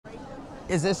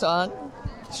Is this on?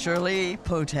 Shirley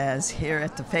Potasz here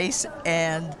at the Face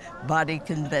and Body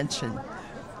Convention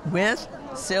with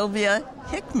Sylvia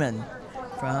Hickman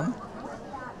from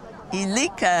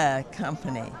Ilike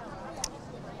Company.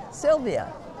 Sylvia,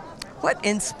 what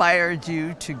inspired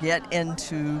you to get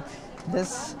into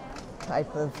this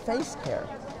type of face care?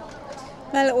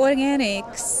 Well,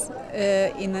 organics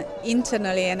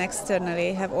internally and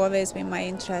externally have always been my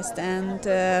interest, and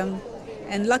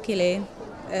luckily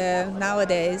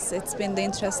nowadays it's been the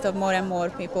interest of more and more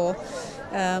people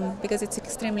because it's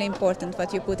extremely important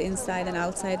what you put inside and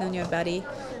outside on your body.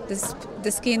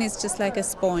 The skin is just like a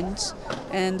sponge,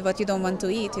 and what you don't want to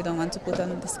eat, you don't want to put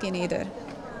on the skin either.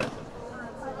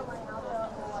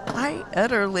 I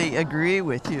utterly agree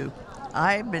with you.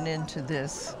 I've been into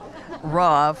this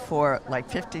raw for like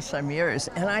 50 some years,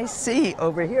 and I see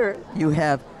over here you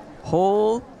have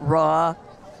whole, raw,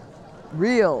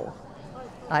 real.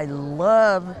 I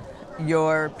love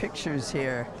your pictures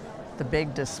here, the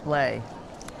big display.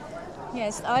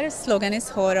 Yes, our slogan is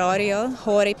whole, raw, real,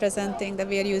 whole representing that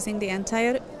we are using the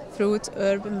entire fruit,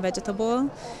 herb and vegetable,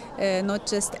 not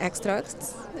just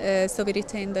extracts, so we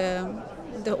retain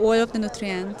all of the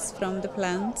nutrients from the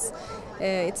plants.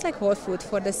 It's like whole food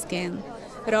for the skin.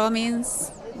 Raw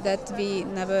means that we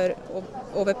never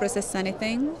overprocess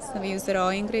anything, so we use the raw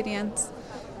ingredients,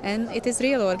 and it is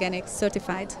real organic,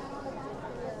 certified.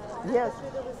 Yes,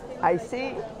 I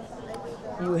see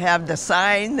you have the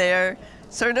sign there,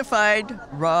 certified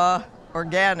raw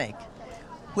organic,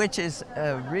 which is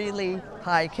a really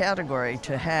high category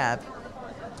to have,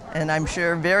 and I'm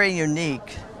sure very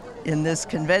unique in this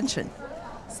convention.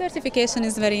 Certification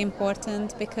is very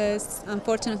important because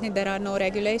unfortunately there are no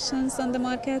regulations on the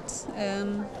market.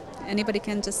 Anybody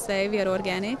can just say we are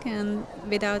organic and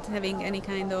without having any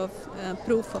kind of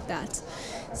proof of that.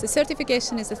 So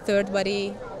certification is a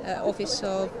third-party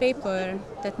official paper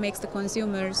that makes the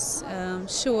consumers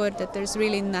sure that there's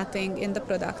really nothing in the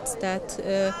products that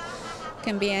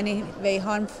can be any way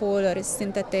harmful or is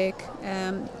synthetic.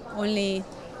 Only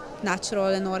natural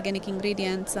and organic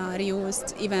ingredients are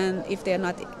used, even if they're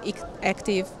not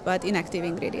active but inactive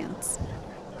ingredients.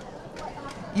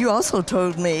 You also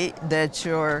told me that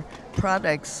your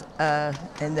products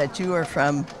and that you are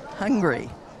from Hungary.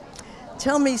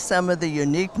 Tell me some of the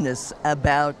uniqueness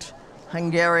about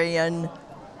Hungarian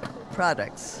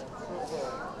products.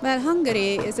 Well,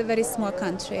 Hungary is a very small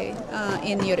country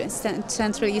in Europe,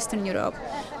 Central Eastern Europe.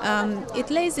 It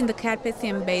lays in the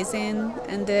Carpathian Basin,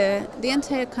 and the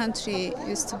entire country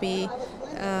used to be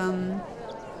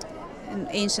an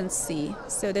ancient sea.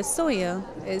 So the soil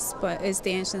is the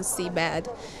ancient sea bed,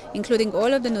 including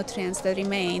all of the nutrients that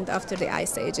remained after the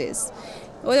ice ages.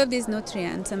 All of these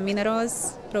nutrients and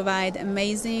minerals provide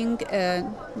amazing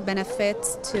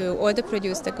benefits to all the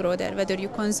produce that grow there, whether you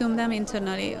consume them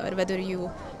internally or whether you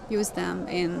use them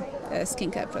in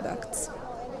skincare products.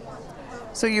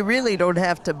 So you really don't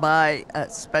have to buy a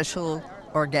special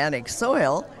organic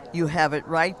soil. You have it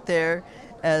right there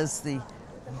as the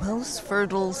most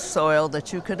fertile soil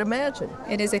that you could imagine.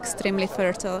 It is extremely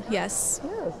fertile, yes.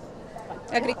 Yes.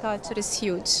 Agriculture is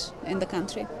huge in the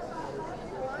country.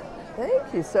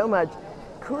 Thank you so much.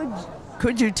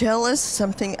 Could you tell us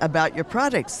something about your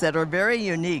products that are very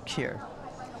unique here?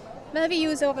 Well, we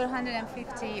use over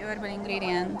 150 herbal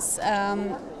ingredients.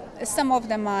 Some of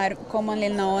them are commonly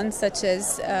known, such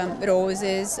as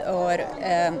roses or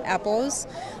apples.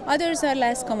 Others are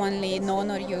less commonly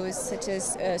known or used, such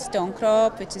as stone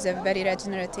crop, which is a very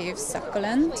regenerative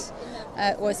succulent,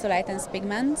 also lightens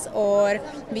pigments. Or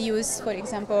we use, for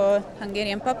example,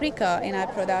 Hungarian paprika in our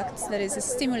products. That is a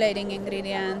stimulating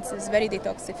ingredient, it's very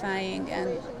detoxifying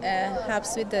and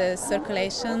helps with the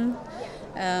circulation.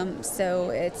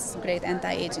 So it's great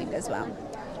anti-aging as well.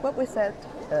 What was that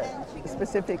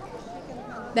specific?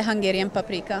 The Hungarian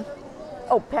paprika.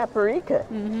 Oh, paprika.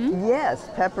 Mm-hmm. Yes,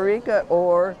 paprika,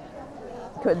 or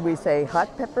could we say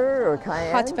hot pepper or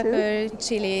cayenne? Hot pepper, too?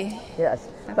 chili. Yes,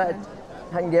 pepper. but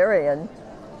Hungarian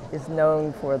is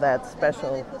known for that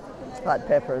special hot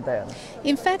pepper then.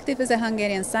 In fact, it was a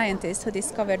Hungarian scientist who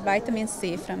discovered vitamin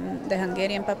C from the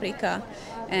Hungarian paprika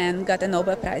and got a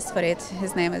Nobel Prize for it.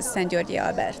 His name is Szent-Györgyi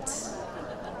Albert.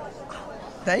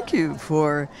 Thank you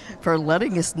for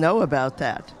letting us know about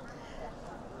that.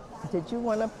 Did you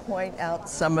want to point out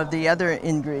some of the other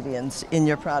ingredients in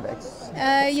your products?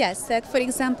 Yes, for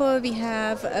example, we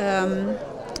have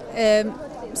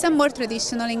some more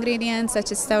traditional ingredients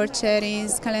such as sour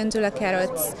cherries, calendula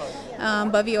carrots,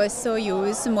 but we also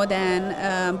use modern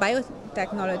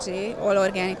biotechnology, all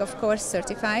organic of course,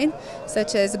 certified,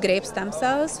 such as grape stem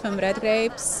cells from red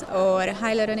grapes or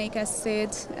hyaluronic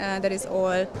acid that is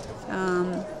all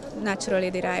naturally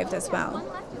derived as well.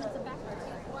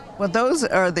 Well, those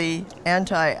are the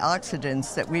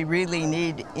antioxidants that we really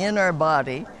need in our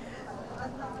body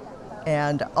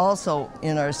and also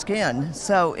in our skin.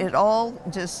 So it all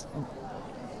just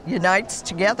unites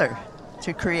together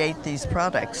to create these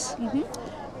products. Mm-hmm.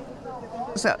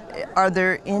 So are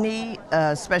there any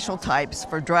special types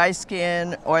for dry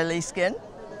skin, oily skin?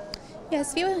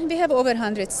 Yes, we have over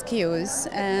 100 SKUs,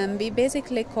 and we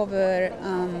basically cover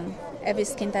every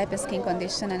skin type and skin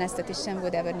condition an esthetician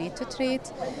would ever need to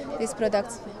treat. These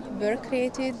products were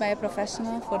created by a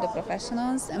professional for the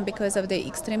professionals, and because of the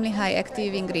extremely high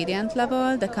active ingredient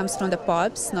level that comes from the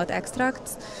pulps, not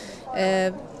extracts,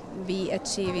 we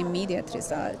achieve immediate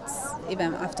results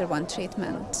even after one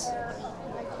treatment.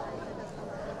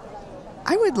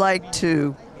 I would like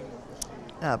to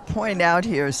point out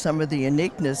here some of the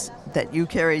uniqueness that you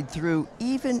carried through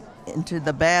even into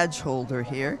the badge holder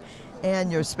here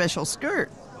and your special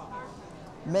skirt.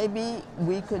 Maybe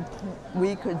we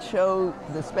could show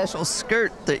the special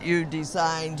skirt that you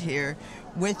designed here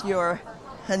with your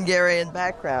Hungarian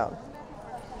background.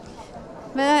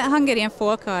 Well, Hungarian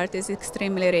folk art is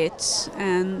extremely rich,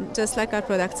 and just like our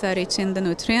products are rich in the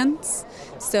nutrients,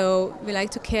 so we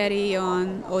like to carry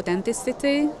on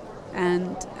authenticity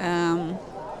and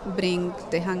bring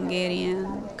the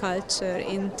Hungarian culture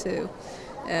into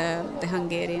the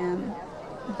Hungarian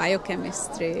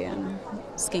biochemistry and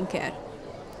skincare.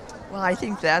 Well, I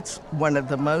think that's one of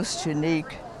the most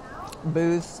unique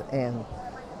booths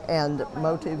and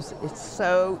motives.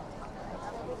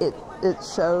 It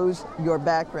shows your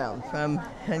background from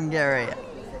Hungary,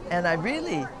 and I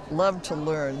really love to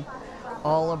learn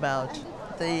all about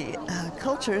the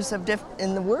cultures of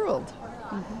in the world.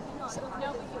 Mm-hmm. So,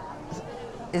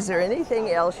 is there anything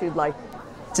else you'd like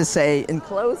to say in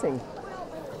closing?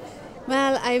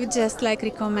 Well, I would just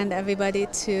recommend everybody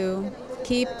to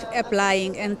keep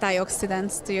applying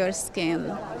antioxidants to your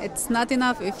skin. It's not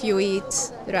enough if you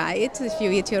eat right, if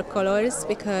you eat your colors,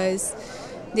 because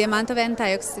the amount of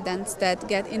antioxidants that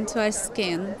get into our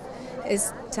skin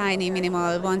is tiny,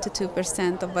 minimal, 1 to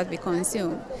 2% of what we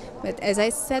consume. But as I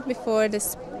said before, the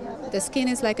skin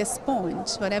is like a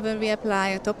sponge. Whatever we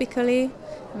apply topically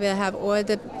will have all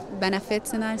the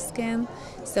benefits in our skin.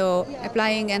 So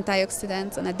applying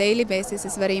antioxidants on a daily basis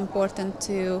is very important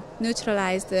to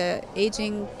neutralize the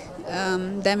aging,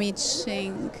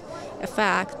 damaging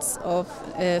effects of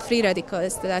free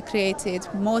radicals that are created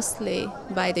mostly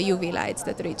by the UV lights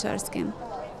that reach our skin.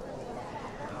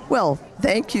 Well,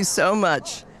 thank you so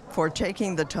much for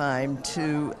taking the time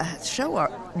to show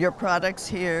your products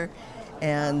here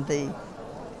and the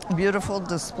beautiful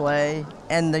display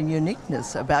and the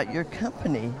uniqueness about your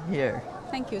company here.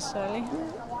 Thank you, Shirley.